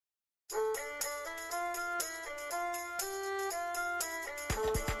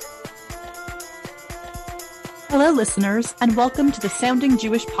Hello, listeners, and welcome to the Sounding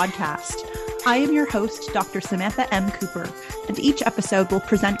Jewish podcast. I am your host, Dr. Samantha M. Cooper, and each episode will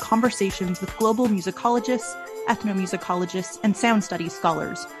present conversations with global musicologists, ethnomusicologists, and sound studies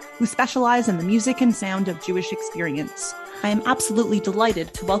scholars who specialize in the music and sound of Jewish experience. I am absolutely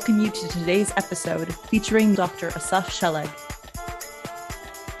delighted to welcome you to today's episode featuring Dr. Assaf Shelleg.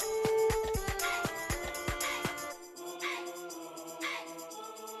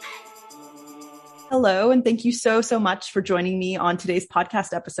 Hello, and thank you so much for joining me on today's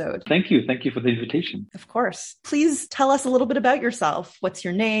podcast episode. Thank you. Thank you for the invitation. Of course. Please tell us a little bit about yourself. What's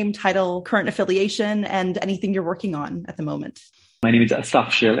your name, title, current affiliation, and anything you're working on at the moment? My name is Assaf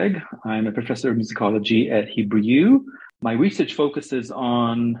Shelleg. I'm a professor of musicology at Hebrew U. My research focuses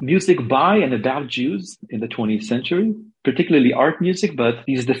on music by and about Jews in the 20th century, particularly art music, but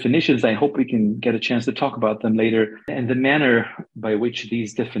these definitions, I hope we can get a chance to talk about them later, and the manner by which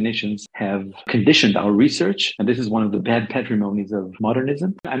these definitions have conditioned our research. And this is one of the bad patrimonies of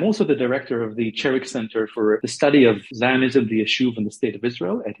modernism. I'm also the director of the Shelleg Center for the Study of Zionism, the Yeshuv, and the State of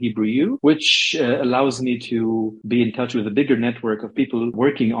Israel at Hebrew U, which allows me to be in touch with a bigger network of people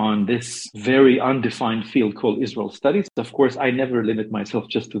working on this very undefined field called Israel Studies. Of course, I never limit myself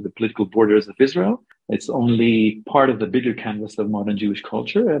just to the political borders of Israel. It's only part of the bigger canvas of modern Jewish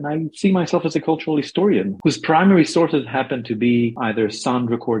culture. And I see myself as a cultural historian whose primary sources happen to be either sound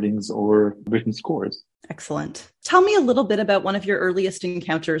recordings or written scores. Excellent. Tell me a little bit about one of your earliest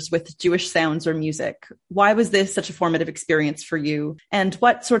encounters with Jewish sounds or music. Why was this such a formative experience for you? And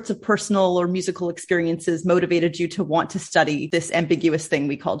what sorts of personal or musical experiences motivated you to want to study this ambiguous thing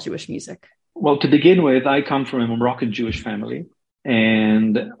we call Jewish music? Well, to begin with, I come from a Moroccan Jewish family.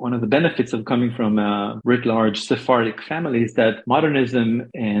 And one of the benefits of coming from a writ large Sephardic family is that modernism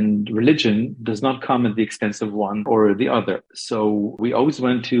and religion does not come at the expense of one or the other. So we always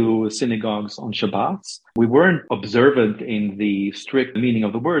went to synagogues on Shabbats. We weren't observant in the strict meaning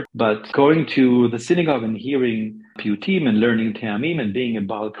of the word, but going to the synagogue and hearing piyutim and learning te'amim and being a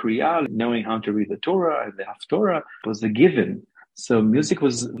Baal Kriya, knowing how to read the Torah and the Haftorah was a given. So music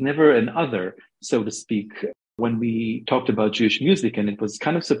was never an other, so to speak. When we talked about Jewish music, and it was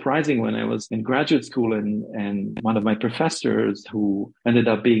kind of surprising when I was in graduate school and one of my professors who ended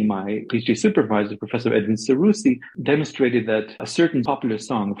up being my PhD supervisor, Professor Edwin Sarusi, demonstrated that a certain popular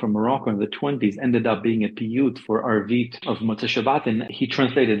song from Morocco in the 20s ended up being a piyut for Arvit of Motzei Shabbat, and he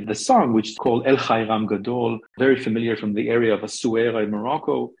translated the song, which is called El Khayram Gadol, very familiar from the area of Asuera in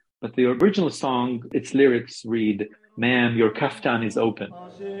Morocco. But the original song, its lyrics read, "Ma'am, your kaftan is open."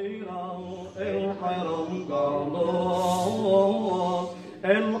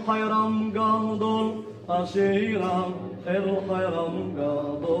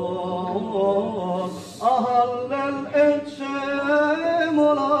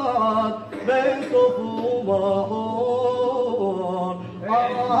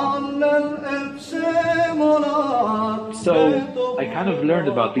 So I kind of learned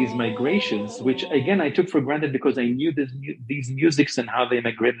about these migrations, which again I took for granted because I knew these musics and how they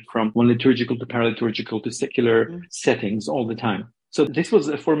migrated from one liturgical to paraliturgical to secular settings all the time. So this was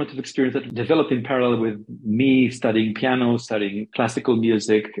a formative experience that developed in parallel with me studying piano, studying classical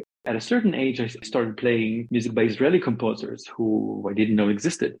music. At a certain age, I started playing music by Israeli composers who I didn't know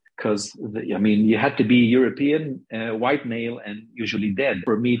existed because, you had to be European, white male, and usually dead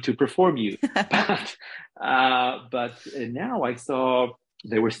for me to perform you. But now I saw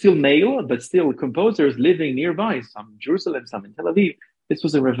there were still male, but still composers living nearby, some in Jerusalem, some in Tel Aviv. This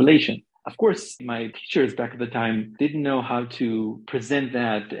was a revelation. Of course, my teachers back at the time didn't know how to present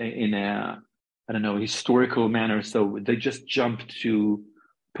that in a, historical manner. So they just jumped to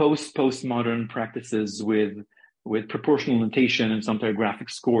postmodern practices with proportional notation and some graphic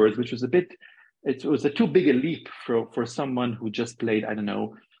scores, which was it was a too big a leap for someone who just played,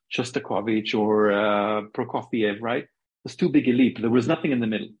 Shostakovich or Prokofiev, right? It was too big a leap. There was nothing in the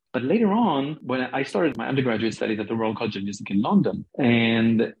middle. But later on, when I started my undergraduate studies at the Royal College of Music in London,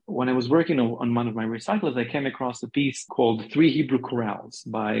 and when I was working on one of my recitals, I came across a piece called Three Hebrew Chorales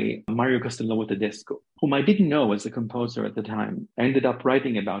by Mario Castellano Tedesco, whom I didn't know as a composer at the time. I ended up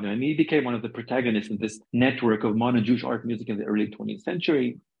writing about him, and he became one of the protagonists in this network of modern Jewish art music in the early 20th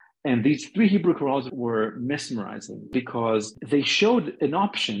century. And these three Hebrew chorales were mesmerizing because they showed an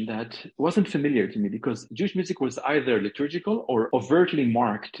option that wasn't familiar to me, because Jewish music was either liturgical or overtly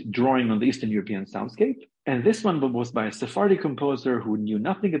marked, drawing on the Eastern European soundscape. And this one was by a Sephardi composer who knew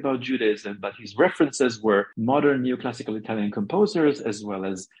nothing about Judaism, but his references were modern neoclassical Italian composers, as well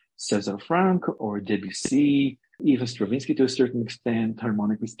as César Franck or Debussy, even Stravinsky to a certain extent,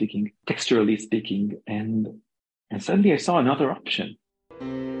 harmonically speaking, texturally speaking. And suddenly I saw another option.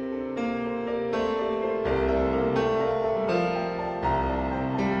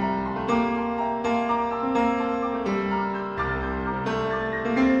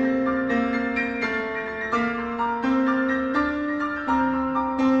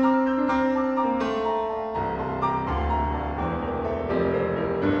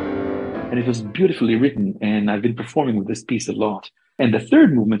 And it was beautifully written, and I've been performing with this piece a lot. And the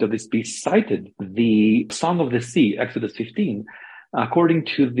third movement of this piece cited the Song of the Sea, Exodus 15, according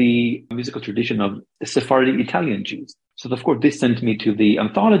to the musical tradition of Sephardic Italian Jews. So, of course, this sent me to the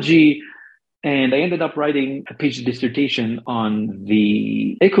anthology, and I ended up writing a PhD dissertation on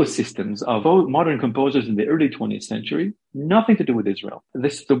the ecosystems of modern composers in the early 20th century, nothing to do with Israel.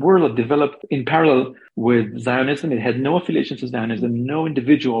 The world developed in parallel with Zionism. It had no affiliation to Zionism. No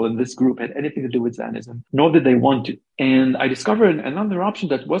individual in this group had anything to do with Zionism, nor did they want to. And I discovered another option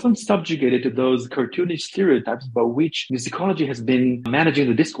that wasn't subjugated to those cartoonish stereotypes by which musicology has been managing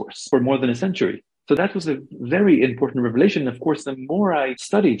the discourse for more than a century. So that was a very important revelation. Of course, the more I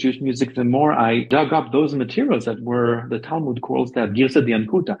studied Jewish music, the more I dug up those materials that were, the Talmud calls that Girsa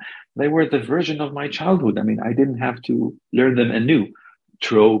Diankuta. They were the version of my childhood. I mean, I didn't have to learn them anew.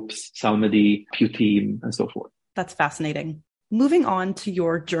 Tropes, psalmody, putim, and so forth. That's fascinating. Moving on to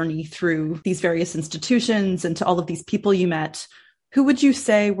your journey through these various institutions and to all of these people you met, who would you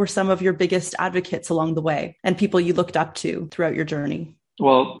say were some of your biggest advocates along the way and people you looked up to throughout your journey?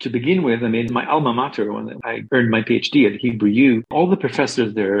 Well, to begin with, I mean, my alma mater, when I earned my PhD at Hebrew U, all the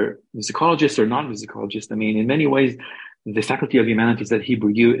professors there, musicologists or non-musicologists, I mean, in many ways, the Faculty of Humanities at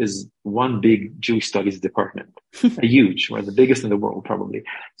Hebrew U is one big Jewish studies department, a huge, one of the biggest in the world, probably.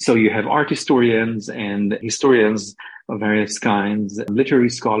 So you have art historians and historians of various kinds, literary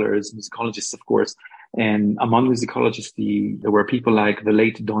scholars, musicologists, of course. And among musicologists, there were people like the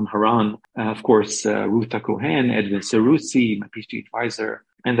late Don Haran, of course, Ruta Cohen, Edwin Ceruzzi, my PhD advisor.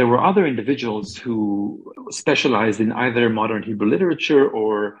 And there were other individuals who specialized in either modern Hebrew literature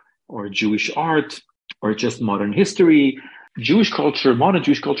or Jewish art or just modern history. Jewish culture, modern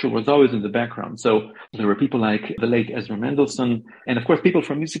Jewish culture was always in the background. So there were people like the late Ezra Mendelssohn, and of course, people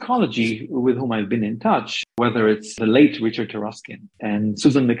from musicology with whom I've been in touch, whether it's the late Richard Taruskin and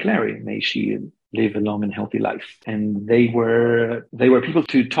Susan McClary, may she live a long and healthy life. And they were people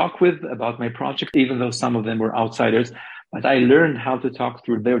to talk with about my project, even though some of them were outsiders. But I learned how to talk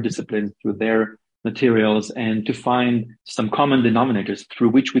through their disciplines, through their materials, and to find some common denominators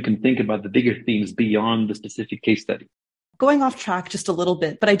through which we can think about the bigger themes beyond the specific case study. Going off track just a little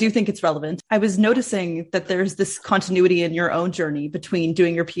bit, but I do think it's relevant. I was noticing that there's this continuity in your own journey between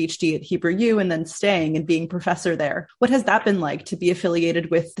doing your PhD at Hebrew U and then staying and being professor there. What has that been like to be affiliated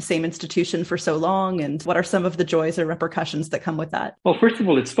with the same institution for so long? And what are some of the joys or repercussions that come with that? Well, first of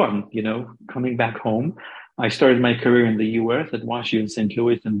all, it's fun, coming back home. I started my career in the U.S. at WashU in St.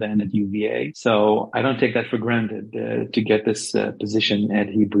 Louis and then at UVA. So I don't take that for granted to get this position at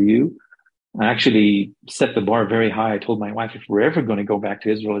Hebrew U. I actually set the bar very high. I told my wife, if we're ever going to go back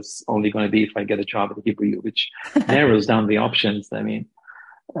to Israel, it's only going to be if I get a job at Hebrew U, which narrows down the options,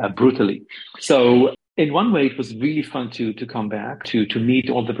 brutally. So in one way, it was really fun to come back, to meet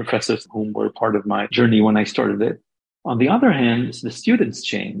all the professors whom were part of my journey when I started it. On the other hand, the students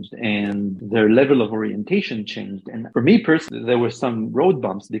changed and their level of orientation changed. And for me personally, there were some road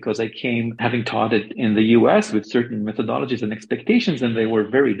bumps because I came having taught it in the US with certain methodologies and expectations, and they were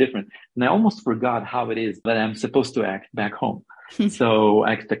very different. And I almost forgot how it is that I'm supposed to act back home. So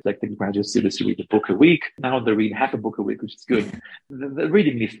I expected graduate students to read a book a week. Now they read half a book a week, which is good. The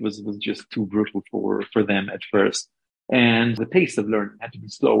reading list was just too brutal for them at first. And the pace of learning had to be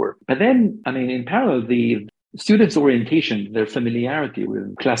slower. But then, in parallel, the students' orientation, their familiarity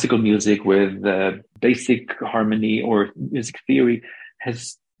with classical music, with basic harmony or music theory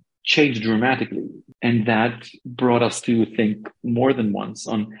has changed dramatically. And that brought us to think more than once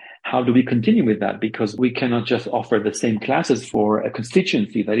on how do we continue with that? Because we cannot just offer the same classes for a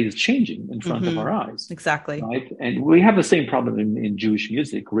constituency that is changing in front of our eyes. Exactly. Right? And we have the same problem in Jewish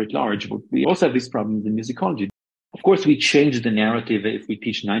music writ large, but we also have these problems in musicology. Of course, we changed the narrative. If we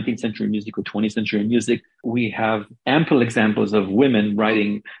teach 19th century music or 20th century music, we have ample examples of women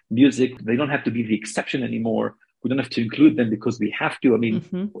writing music. They don't have to be the exception anymore. We don't have to include them because we have to.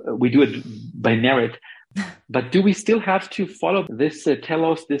 We do it by merit. But do we still have to follow this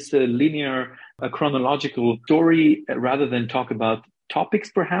telos, this linear chronological story rather than talk about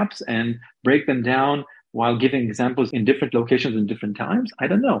topics perhaps and break them down while giving examples in different locations and different times? I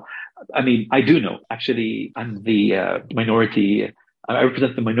don't know. I do know. Actually, I'm the minority I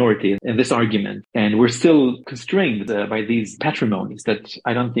represent the minority in this argument, and we're still constrained by these patrimonies that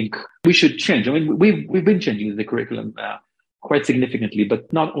I don't think we should change. I mean, we've been changing the curriculum quite significantly,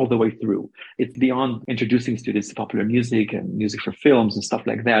 but not all the way through. It's beyond introducing students to popular music and music for films and stuff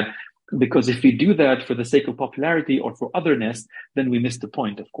like that. Because if we do that for the sake of popularity or for otherness, then we miss the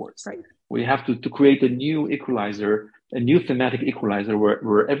point, of course. Right. We have to create a new equalizer, a new thematic equalizer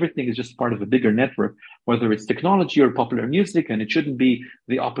where everything is just part of a bigger network, whether it's technology or popular music. And it shouldn't be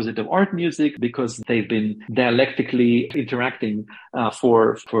the opposite of art music because they've been dialectically interacting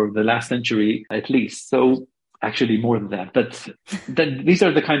for the last century at least. So actually more than that, but these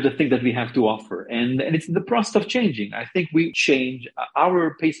are the kinds of things that we have to offer. And it's in the process of changing. I think we change,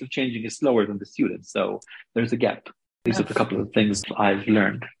 our pace of changing is slower than the students. So there's a gap. These are the couple of things I've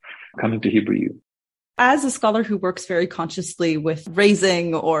learned coming to Hebrew U. As a scholar who works very consciously with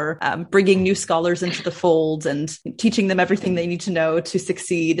raising or bringing new scholars into the fold and teaching them everything they need to know to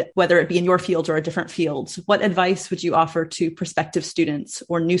succeed, whether it be in your field or a different field, what advice would you offer to prospective students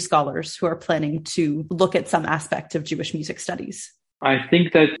or new scholars who are planning to look at some aspect of Jewish music studies? I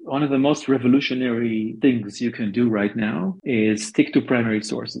think that one of the most revolutionary things you can do right now is stick to primary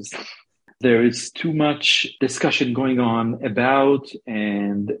sources. There is too much discussion going on about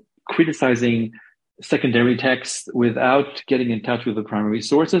and criticizing secondary texts without getting in touch with the primary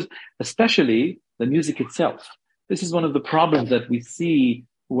sources, especially the music itself. This is one of the problems that we see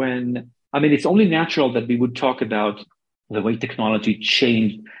it's only natural that we would talk about the way technology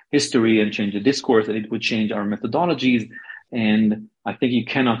changed history and changed the discourse, and it would change our methodologies. And I think you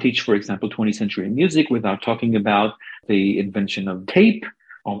cannot teach, for example, 20th century music without talking about the invention of tape,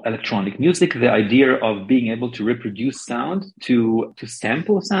 of electronic music, the idea of being able to reproduce sound, to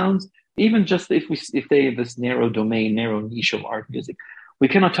sample sounds. Even just if they have this narrow domain, narrow niche of art music, we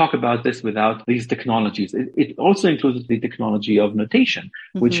cannot talk about this without these technologies. It also includes the technology of notation,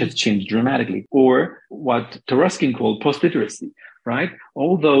 which has changed dramatically, or what Taruskin called post-literacy, right?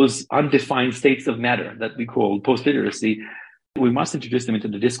 All those undefined states of matter that we call post-literacy, we must introduce them into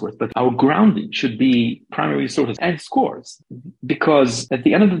the discourse, but our grounding should be primary sources and scores, because at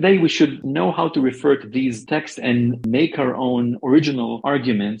the end of the day, we should know how to refer to these texts and make our own original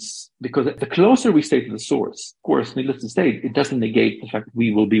arguments, because the closer we stay to the source, of course, needless to say, it doesn't negate the fact that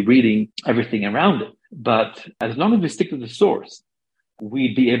we will be reading everything around it. But as long as we stick to the source,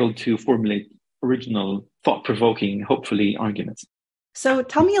 we'd be able to formulate original, thought-provoking, hopefully, arguments. So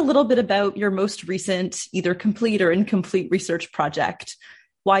tell me a little bit about your most recent, either complete or incomplete research project,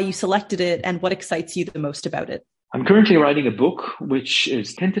 why you selected it, and what excites you the most about it. I'm currently writing a book which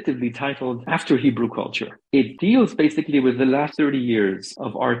is tentatively titled After Hebrew Culture. It deals basically with the last 30 years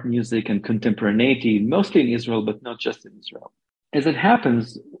of art, music, and contemporaneity, mostly in Israel, but not just in Israel. As it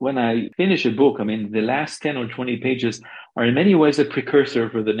happens, when I finish a book, the last 10 or 20 pages are in many ways a precursor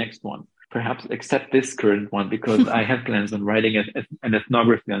for the next one. Perhaps except this current one, because I have plans on writing an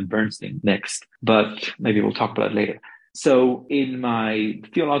ethnography on Bernstein next, but maybe we'll talk about it later. So in my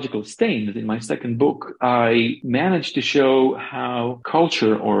theological stains, in my second book, I managed to show how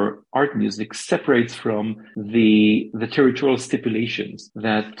culture or art music separates from the territorial stipulations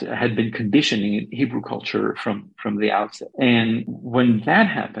that had been conditioning Hebrew culture from the outset. And when that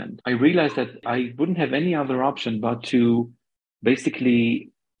happened, I realized that I wouldn't have any other option but to basically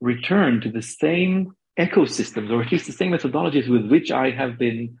return to the same ecosystems, or at least the same methodologies with which I have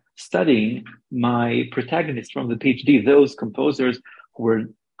been studying my protagonists from the PhD, those composers who were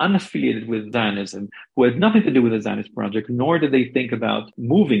unaffiliated with Zionism, who had nothing to do with the Zionist project, nor did they think about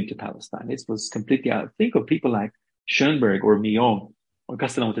moving to Palestine. It was completely out. Think of people like Schoenberg or Millon or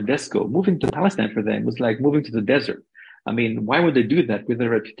Castellano Tedesco. Moving to Palestine for them was like moving to the desert. Why would they do that with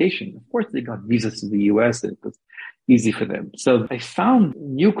their reputation? Of course, they got visas to the US. It was easy for them. So I found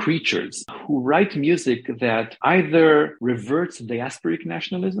new creatures who write music that either reverts to diasporic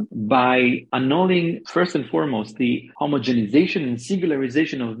nationalism by annulling, first and foremost, the homogenization and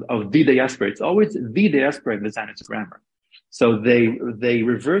singularization of the diaspora. It's always the diaspora in the Zionist grammar. So they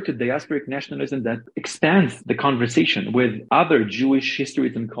revert to diasporic nationalism that expands the conversation with other Jewish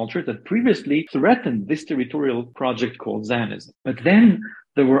histories and cultures that previously threatened this territorial project called Zionism. But then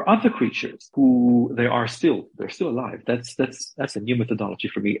there were other creatures who they're still alive. That's a new methodology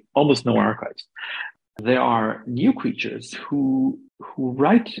for me. Almost no archives. There are new creatures who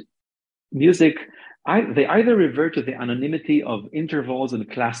write music. They either revert to the anonymity of intervals and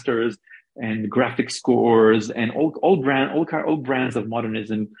clusters and graphic scores and old brands of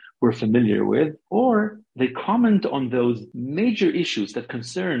modernism we're familiar with, or they comment on those major issues that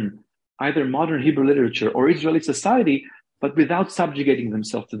concern either modern Hebrew literature or Israeli society, but without subjugating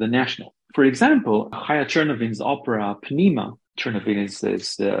themselves to the national. For example, Chaya Chernovin's opera Pnima Chernovin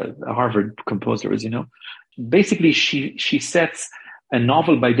is a Harvard composer, as you know. Basically, she sets a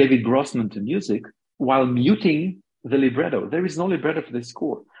novel by David Grossman to music while muting the libretto. There is no libretto for this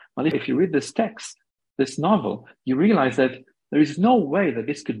score. Well, if you read this text, this novel, you realize that there is no way that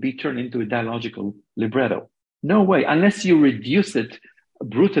this could be turned into a dialogical libretto. No way, unless you reduce it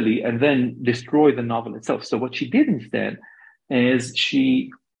brutally and then destroy the novel itself. So what she did instead is she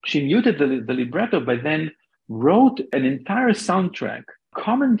muted the libretto, but then wrote an entire soundtrack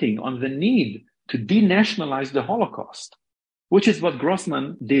commenting on the need to denationalize the Holocaust, which is what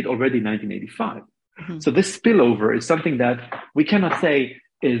Grossman did already in 1985. Mm-hmm. So this spillover is something that we cannot say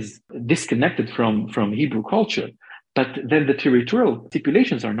is disconnected from Hebrew culture, but then the territorial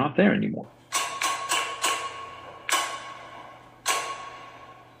stipulations are not there anymore.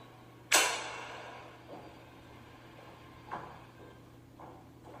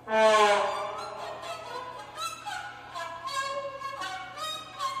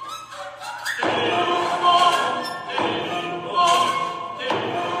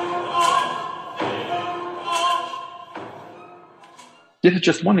 This is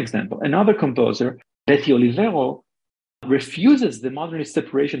just one example. Another composer, Betty Olivero, refuses the modernist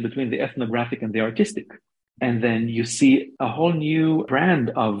separation between the ethnographic and the artistic. And then you see a whole new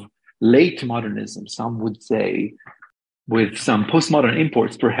brand of late modernism, some would say, with some postmodern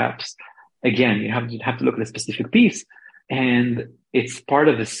imports, perhaps. Again, you have to look at a specific piece. And it's part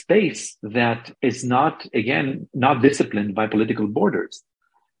of a space that is not disciplined by political borders.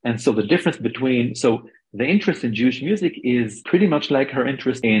 And so the difference the interest in Jewish music is pretty much like her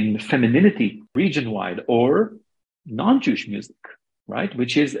interest in femininity region-wide or non-Jewish music, right?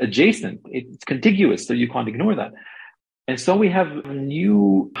 Which is adjacent. It's contiguous, so you can't ignore that. And so we have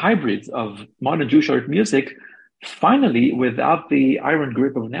new hybrids of modern Jewish art music, finally, without the iron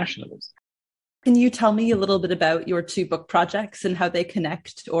grip of nationalism. Can you tell me a little bit about your two book projects and how they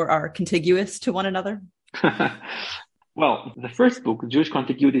connect or are contiguous to one another? Well, the first book, Jewish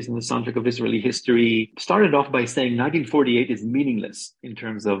Contiguities in the Soundtrack of Israeli History, started off by saying 1948 is meaningless in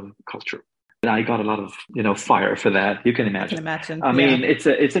terms of culture. And I got a lot of, fire for that. You can imagine. I mean,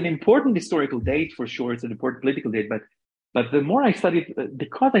 it's an important historical date for sure. It's an important political date. But the more I studied,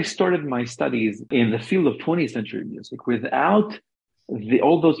 because I started my studies in the field of 20th century music without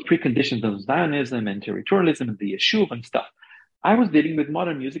all those preconditions of Zionism and territorialism and the Yeshuv and stuff, I was dealing with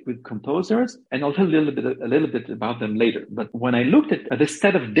modern music with composers, and I'll tell you a little bit about them later. But when I looked at the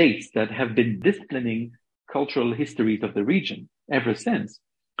set of dates that have been disciplining cultural histories of the region ever since,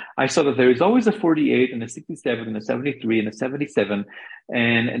 I saw that there is always a 48 and a 67 and a 73 and a 77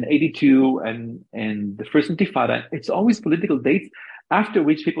 and an 82 and the first Intifada. It's always political dates after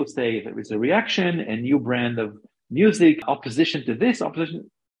which people say there is a reaction, a new brand of music, opposition to this,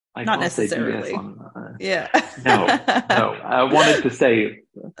 opposition. Not necessarily. No. I wanted to say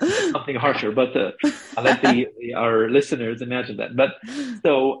something harsher, but I'll let our listeners imagine that. But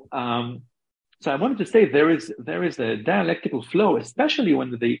so I wanted to say there is a dialectical flow, especially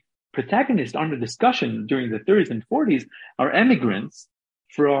when the protagonists under discussion during the 30s and 40s are immigrants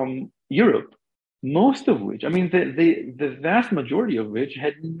from Europe, most of which, the vast majority of which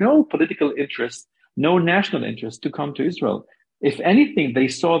had no political interest, no national interest to come to Israel. If anything, they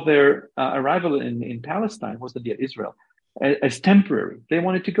saw their arrival in Palestine, wasn't yet Israel, as temporary. They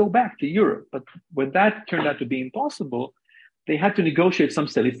wanted to go back to Europe. But when that turned out to be impossible, they had to negotiate some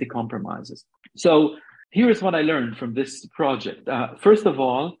stylistic compromises. So here is what I learned from this project. First of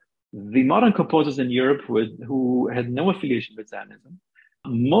all, the modern composers in Europe who had no affiliation with Zionism,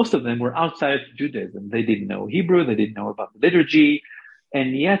 most of them were outside Judaism. They didn't know Hebrew. They didn't know about the liturgy.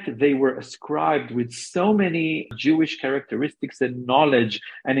 And yet they were ascribed with so many Jewish characteristics and knowledge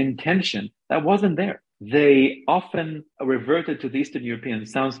and intention that wasn't there. They often reverted to the Eastern European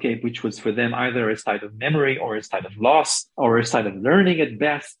soundscape, which was for them either a site of memory or a site of loss or a site of learning at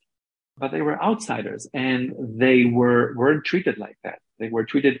best. But they were outsiders, and they weren't treated like that. They were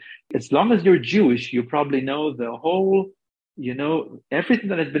treated, as long as you're Jewish, you probably know the whole, everything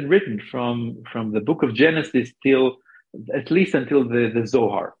that has been written from the book of Genesis at least until the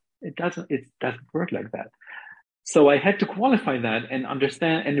Zohar. It doesn't work like that. So I had to qualify that and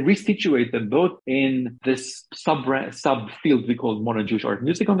understand and resituate them both in this sub-field we call modern Jewish art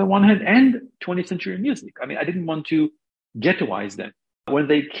music on the one hand and 20th century music. I didn't want to ghettoize them.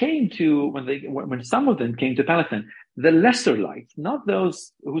 When some of them came to Palestine, the lesser lights, not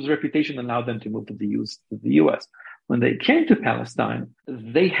those whose reputation allowed them to move to the US. When they came to Palestine,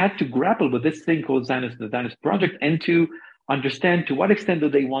 they had to grapple with this thing called the Zionist Project, and to understand to what extent do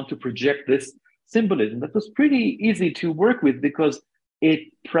they want to project this symbolism. That was pretty easy to work with because it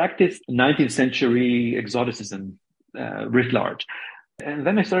practiced 19th century exoticism writ large. And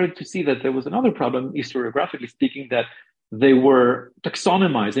then I started to see that there was another problem, historiographically speaking, that they were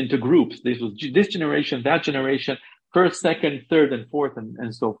taxonomized into groups. This was this generation, that generation, first, second, third, and fourth,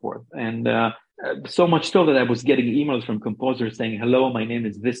 and so forth. And so much so that I was getting emails from composers saying, hello, my name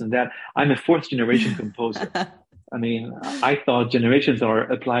is this and that. I'm a fourth generation composer. I mean, I thought generations are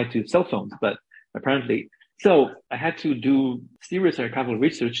applied to cell phones, but apparently. So I had to do serious archival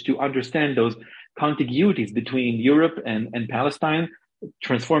research to understand those contiguities between Europe and Palestine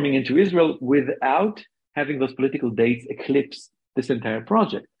transforming into Israel without having those political dates eclipse this entire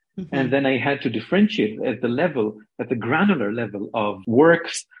project. Mm-hmm. And then I had to differentiate at the granular level of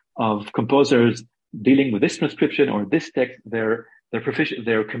works of composers dealing with this transcription or this text, their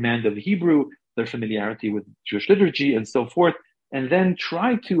command of Hebrew, their familiarity with Jewish liturgy, and so forth, and then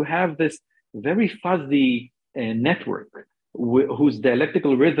try to have this very fuzzy network whose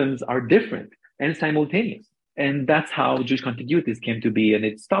dialectical rhythms are different and simultaneous. And that's how Jewish contiguities came to be. And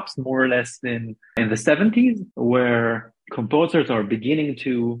it stops more or less in the 70s, where composers are beginning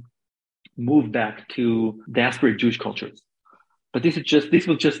to move back to diasporic Jewish cultures. But this was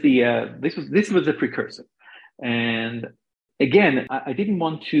the precursor. And again, I didn't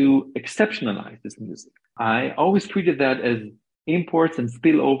want to exceptionalize this music. I always treated that as imports and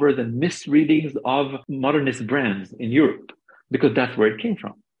spillovers and misreadings of modernist brands in Europe, because that's where it came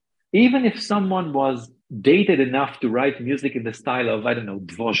from. Even if someone was dated enough to write music in the style of, I don't know,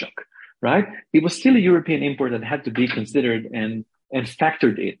 Dvořák, right? It was still a European import that had to be considered and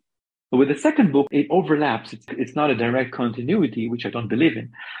factored in. But with the second book, it overlaps. It's not a direct continuity, which I don't believe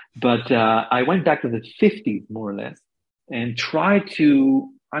in. But I went back to the 50s, more or less, and tried to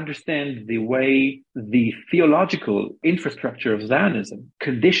understand the way the theological infrastructure of Zionism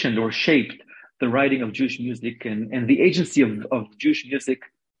conditioned or shaped the writing of Jewish music and the agency of Jewish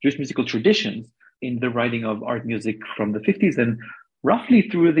musical traditions in the writing of art music from the 50s and roughly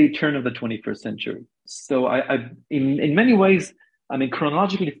through the turn of the 21st century. So I in many ways, I mean,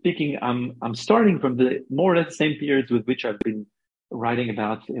 chronologically speaking, I'm starting from the more or less the same periods with which I've been writing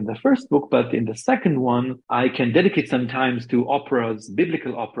about in the first book, but in the second one, I can dedicate some time to operas,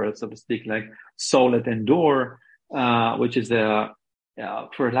 biblical operas, so to speak, like Solet and Dor, which is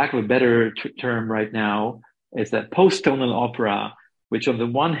for lack of a better term right now, is a post-tonal opera, which on the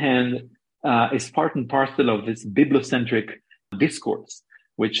one hand is part and parcel of this bibliocentric discourse,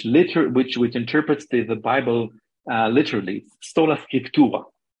 which interprets the Bible literally, sola scriptura,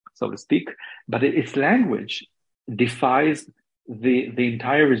 so to speak, but its language defies the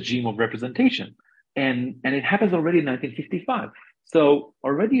entire regime of representation. And it happens already in 1955. So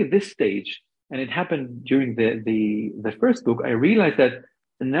already at this stage, and it happened during the first book, I realized that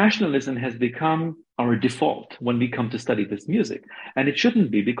nationalism has become our default when we come to study this music. And it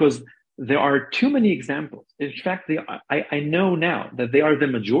shouldn't be, because there are too many examples. In fact, I know now that they are the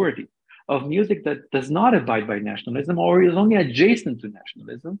majority of music that does not abide by nationalism or is only adjacent to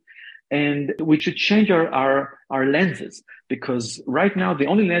nationalism. And we should change our lenses, because right now the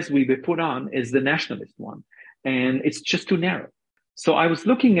only lens we put on is the nationalist one, and it's just too narrow. So I was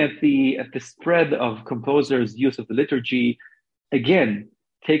looking at the spread of composers' use of the liturgy, again,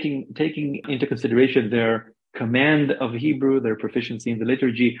 taking into consideration their command of Hebrew, their proficiency in the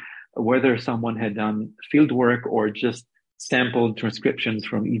liturgy, whether someone had done field work or just sampled transcriptions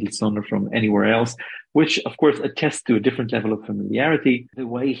from Edilson or from anywhere else, which of course attests to a different level of familiarity. The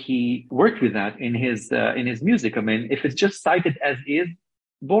way he worked with that in his music. I mean, if it's just cited as is,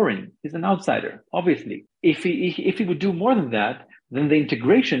 boring. He's an outsider, obviously. If he would do more than that, then the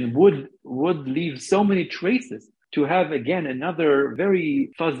integration would leave so many traces to have, again, another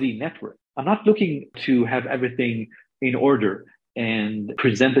very fuzzy network. I'm not looking to have everything in order and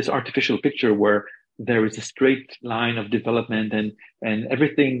present this artificial picture where there is a straight line of development and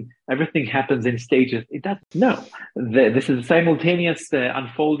everything happens in stages. It doesn't. No, this is a simultaneous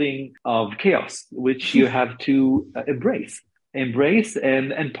unfolding of chaos, which you have to embrace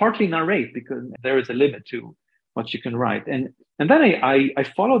and partly narrate, because there is a limit to what you can write. And then I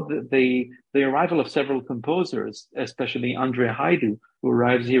followed the arrival of several composers, especially André Haidu, who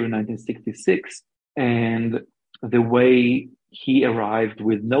arrives here in 1966, and the way he arrived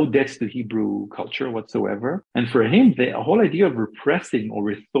with no debts to Hebrew culture whatsoever. And for him, the whole idea of repressing or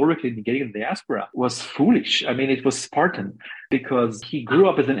rhetorically negating the diaspora was foolish. I mean, it was Spartan, because he grew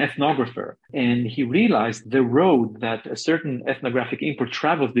up as an ethnographer and he realized the road that a certain ethnographic import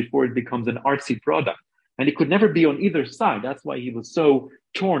travels before it becomes an artsy product. And he could never be on either side. That's why he was so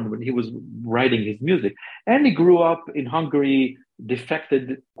torn when he was writing his music. And he grew up in Hungary,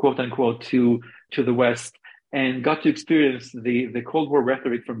 defected, quote unquote, to the West, and got to experience the Cold War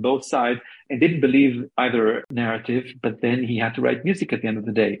rhetoric from both sides and didn't believe either narrative, but then he had to write music at the end of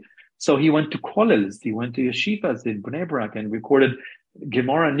the day. So he went to kollels, he went to yeshivas in Bnei Brak and recorded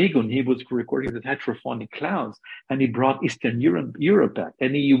Gemara Nigun. He was recording the tetraphonic clouds, and he brought Eastern Europe back.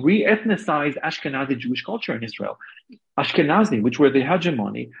 And he re-ethnicized Ashkenazi Jewish culture in Israel. Ashkenazi, which were the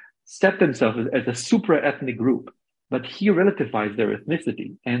hegemony, set themselves as a supra-ethnic group. But he relativized their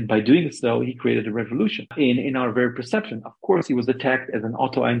ethnicity. And by doing so, he created a revolution in our very perception. Of course, he was attacked as an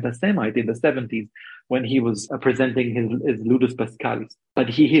auto-anti-Semite in the 70s when he was presenting his Ludus Pascalis. But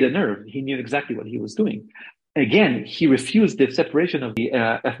he hit a nerve. He knew exactly what he was doing. Again, he refused the separation of the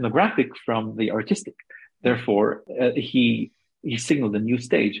ethnographic from the artistic. Therefore, he signaled a new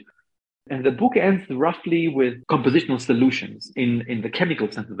stage. And the book ends roughly with compositional solutions in the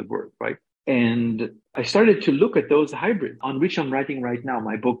chemical sense of the word, right? And I started to look at those hybrids, on which I'm writing right now,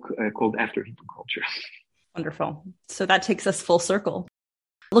 my book called After Hebrew Culture. Wonderful. So that takes us full circle.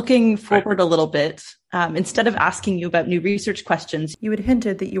 Looking forward a little bit, instead of asking you about new research questions, you had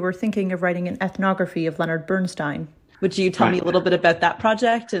hinted that you were thinking of writing an ethnography of Leonard Bernstein. Would you tell me a little bit about that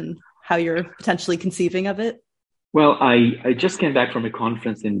project and how you're potentially conceiving of it? Well, I just came back from a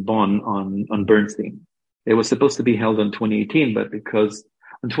conference in Bonn on Bernstein. It was supposed to be held in 2018, but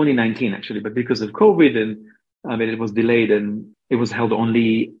in 2019 actually, but because of COVID and it was delayed, and it was held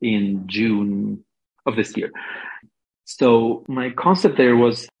only in June of this year. So my concept there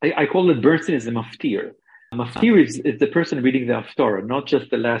was, I call it Bernstein as a maftir. A maftir is the person reading the Haftarah, not just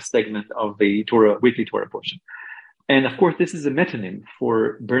the last segment of the Torah, weekly Torah portion. And of course, this is a metonym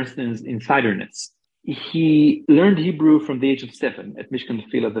for Bernstein's insiderness. He learned Hebrew from the age of 7 at Mishkan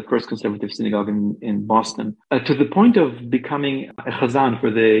Tefillah, the first conservative synagogue in Boston, to the point of becoming a chazan for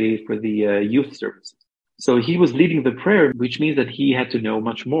the youth services. So he was leading the prayer, which means that he had to know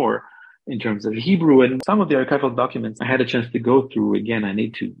much more in terms of Hebrew. And some of the archival documents I had a chance to go through. Again, I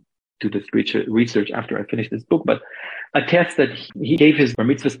need to do this research after I finish this book, but attest that he gave his bar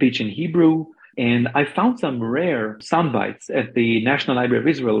mitzvah speech in Hebrew. And I found some rare sound bites at the National Library of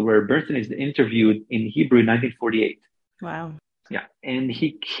Israel where Bernstein is interviewed in Hebrew in 1948. Wow. Yeah. And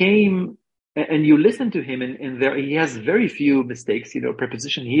he came, and you listen to him, and there he has very few mistakes,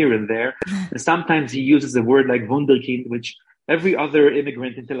 preposition here and there. And sometimes he uses a word like wunderkind, which every other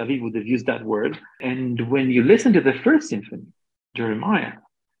immigrant in Tel Aviv would have used that word. And when you listen to the first symphony, Jeremiah,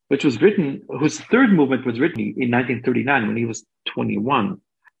 whose third movement was written in 1939 when he was 21,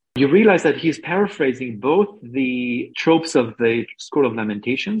 you realize that he's paraphrasing both the tropes of the Scroll of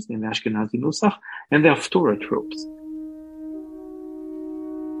Lamentations in the Ashkenazi Nusach and the Haftorah tropes.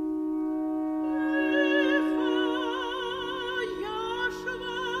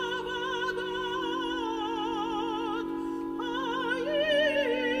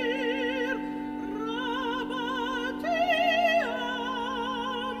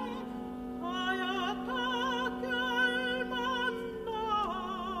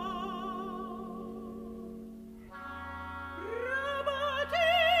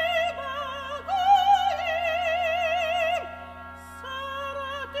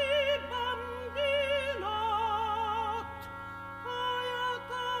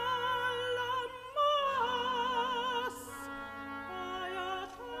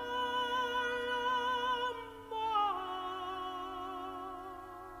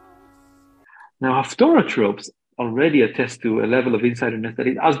 Now, Haftorah tropes already attest to a level of insiderness that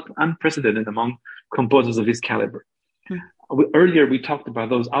is unprecedented among composers of his caliber. Earlier, we talked about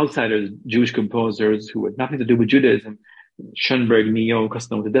those outsiders, Jewish composers who had nothing to do with Judaism, Schoenberg, Milhaud,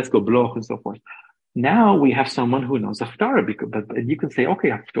 Castelnau, Tedesco, Bloch, and so forth. Now we have someone who knows Haftarah, but you can say, okay,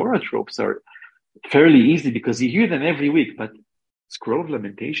 Haftarah tropes are fairly easy because you hear them every week, but Scroll of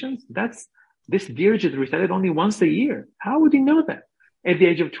Lamentations, this dirge is recited only once a year. How would he know that at the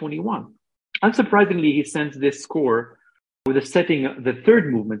age of 21? Unsurprisingly, he sends this score with a setting, the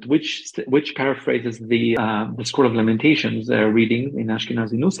third movement, which paraphrases the Scroll of Lamentations reading in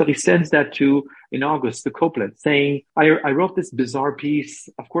Ashkenazi Nusach. He sends that in August to Copeland, saying, I wrote this bizarre piece.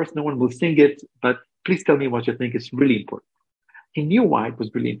 Of course, no one will sing it, but please tell me what you think. It's really important. He knew why it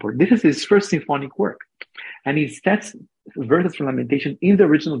was really important. This is his first symphonic work. And he sets verses from Lamentation in the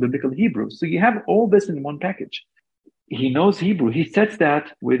original biblical Hebrew. So you have all this in one package. He knows Hebrew. He sets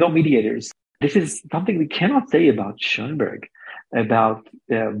that with no mediators. This is something we cannot say about Schoenberg, about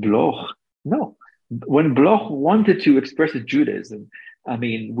Bloch. No. When Bloch wanted to express his Judaism,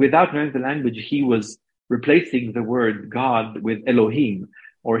 without knowing the language, he was replacing the word God with Elohim,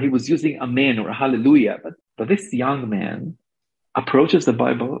 or he was using Amen or Hallelujah. But this young man approaches the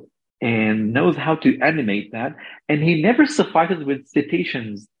Bible and knows how to animate that, and he never suffices with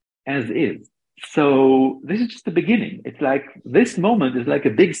citations as is. So this is just the beginning. It's like this moment is like a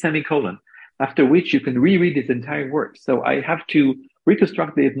big semicolon, after which you can reread his entire work. So I have to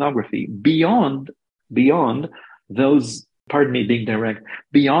reconstruct the ethnography beyond those, pardon me being direct,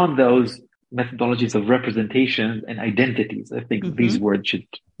 beyond those methodologies of representation and identities. I think these words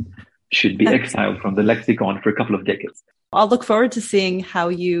should be exiled from the lexicon for a couple of decades. I'll look forward to seeing how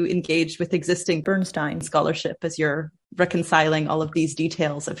you engage with existing Bernstein scholarship as you're reconciling all of these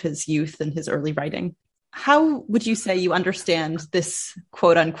details of his youth and his early writing. How would you say you understand this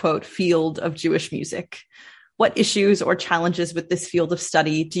quote unquote field of Jewish music? What issues or challenges with this field of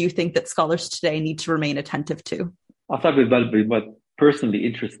study do you think that scholars today need to remain attentive to? I'll start with what personally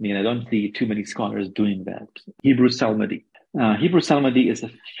interests me, and I don't see too many scholars doing that. Hebrew Psalmody. Hebrew Psalmody is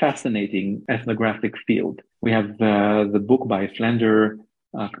a fascinating ethnographic field. We have the book by Flander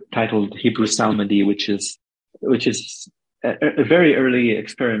titled Hebrew Psalmody, which is a very early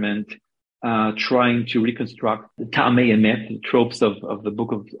experiment trying to reconstruct the Ta'amei Emet, the tropes of the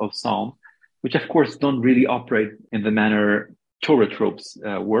book of Psalm, which of course don't really operate in the manner Torah tropes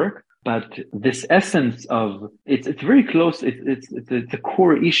work. But this essence of it's very close. It's a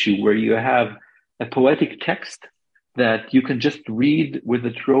core issue where you have a poetic text that you can just read with the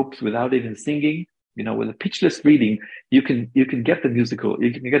tropes without even singing. You know, with a pitchless reading, you can get the music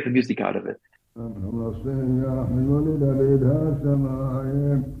out of it.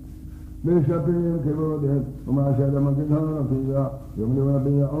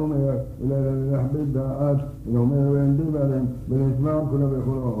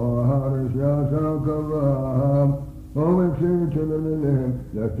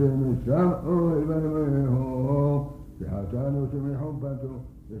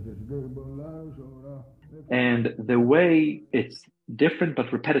 And the way it's different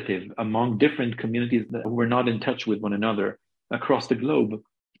but repetitive among different communities that were not in touch with one another across the globe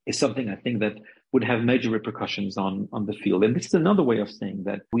is something I think that would have major repercussions on the field. And this is another way of saying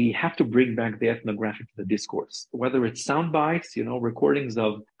that we have to bring back the ethnographic to the discourse, whether it's sound bites, recordings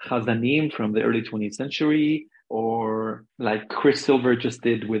of Chazanim from the early 20th century, or like Chris Silver just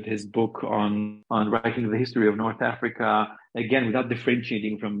did with his book on writing the history of North Africa, again, without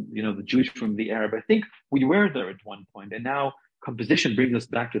differentiating from, the Jewish from the Arab. I think we were there at one point, and now composition brings us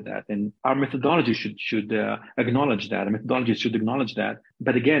back to that. And our methodology should acknowledge that. Our methodology should acknowledge that.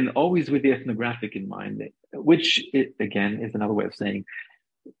 But again, always with the ethnographic in mind, which, again, is another way of saying,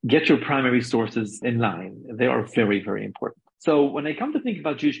 get your primary sources in line. They are very, very important. So when I come to think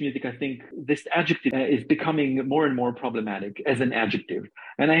about Jewish music, I think this adjective is becoming more and more problematic as an adjective.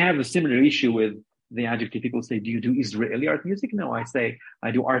 And I have a similar issue with the adjective. People say, do you do Israeli art music? No, I say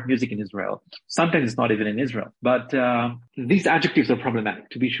I do art music in Israel. Sometimes it's not even in Israel. But these adjectives are problematic,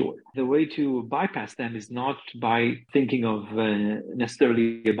 to be sure. The way to bypass them is not by thinking of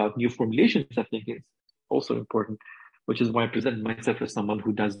necessarily about new formulations. I think it's also important, which is why I present myself as someone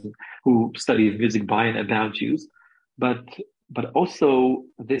who studies music by and about Jews. But also,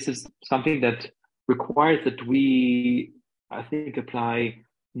 this is something that requires that we, I think, apply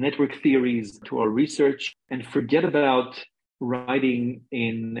network theories to our research and forget about writing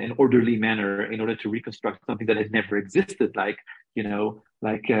in an orderly manner in order to reconstruct something that has never existed, like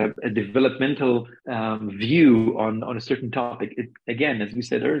a developmental view on a certain topic. It, again, as we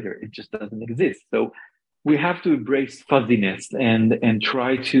said earlier, it just doesn't exist. So we have to embrace fuzziness and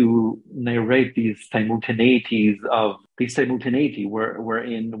try to narrate these simultaneities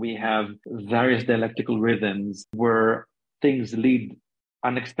wherein we have various dialectical rhythms, where things lead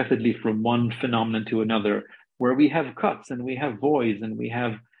unexpectedly from one phenomenon to another, where we have cuts and we have voids and we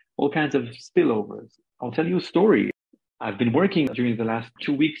have all kinds of spillovers. I'll tell you a story. I've been working during the last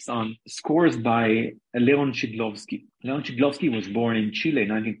 2 weeks on scores by Leon Shidlovsky. Leon Shidlovsky was born in Chile in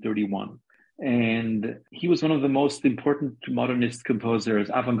 1931. And he was one of the most important modernist composers,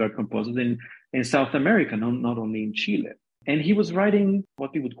 avant-garde composers in South America, not only in Chile. And he was writing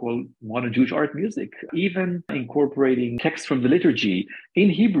what we would call modern Jewish art music, even incorporating texts from the liturgy in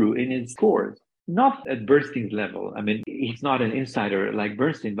Hebrew in his scores. Not at Bernstein's level. I mean, he's not an insider like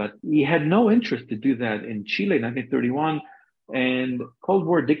Bernstein, but he had no interest to do that in Chile in 1931. And Cold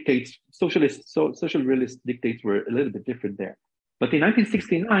War dictates, social realist dictates were a little bit different there. But in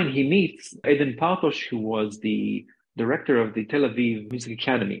 1969, he meets Eden Partosh, who was the director of the Tel Aviv Music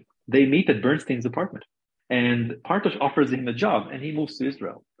Academy. They meet at Bernstein's apartment. And Partosh offers him a job, and he moves to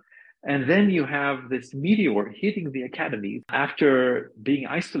Israel. And then you have this meteor hitting the academy after being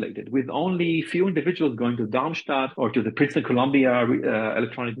isolated, with only few individuals going to Darmstadt or to the Princeton Columbia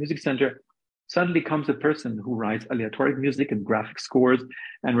Electronic Music Center. suddenly comes a person who writes aleatoric music and graphic scores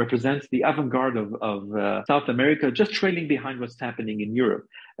and represents the avant-garde of South America, just trailing behind what's happening in Europe.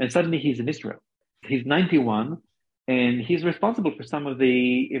 And suddenly he's in Israel. He's 91, and he's responsible for some of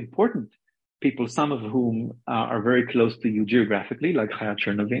the important people, some of whom are very close to you geographically, like Chaya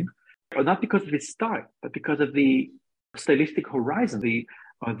Chernovin, but not because of his style, but because of the stylistic horizon,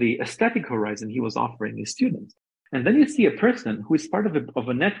 the aesthetic horizon he was offering his students. And then you see a person who is part of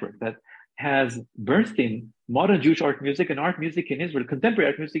a network that has birthed in modern Jewish art music and art music in Israel,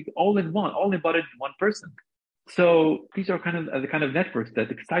 contemporary art music, all embodied in one person. So these are the kind of networks that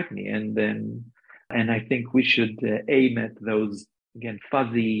excite me. And I think we should aim at those, again,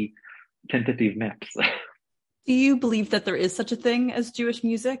 fuzzy, tentative maps. Do you believe that there is such a thing as Jewish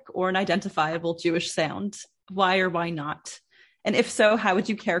music or an identifiable Jewish sound? Why or why not? And if so, how would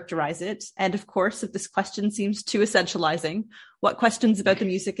you characterize it? And of course, if this question seems too essentializing, what questions about the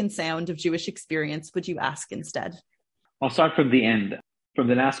music and sound of Jewish experience would you ask instead? I'll start from the end. From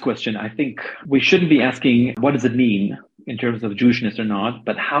the last question, I think we shouldn't be asking what does it mean in terms of Jewishness or not,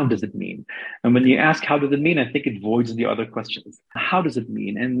 but how does it mean? And when you ask how does it mean, I think it voids the other questions. How does it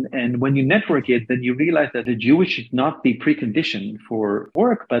mean? And when you network it, then you realize that the Jewish is not the precondition for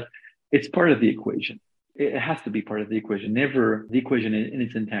work, but it's part of the equation. It has to be part of the equation, never the equation in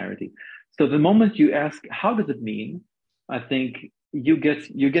its entirety. So the moment you ask, how does it mean? I think you get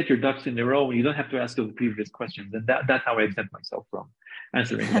your ducks in a row and you don't have to ask those previous questions. And that's how I exempt myself from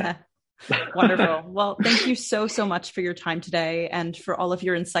answering that. Wonderful. Well, thank you so much for your time today and for all of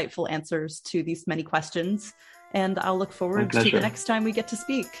your insightful answers to these many questions. And I'll look forward to the next time we get to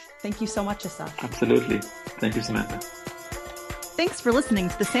speak. Thank you so much, Assaf. Absolutely. Thank you, Samantha. Thanks for listening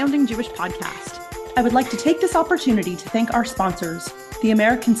to the Sounding Jewish podcast. I would like to take this opportunity to thank our sponsors, the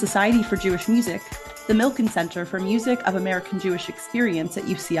American Society for Jewish Music, the Milken Center for Music of American Jewish Experience at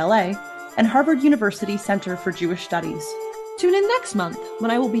UCLA, and Harvard University Center for Jewish Studies. Tune in next month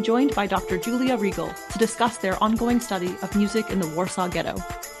when I will be joined by Dr. Julia Riegel to discuss their ongoing study of music in the Warsaw Ghetto.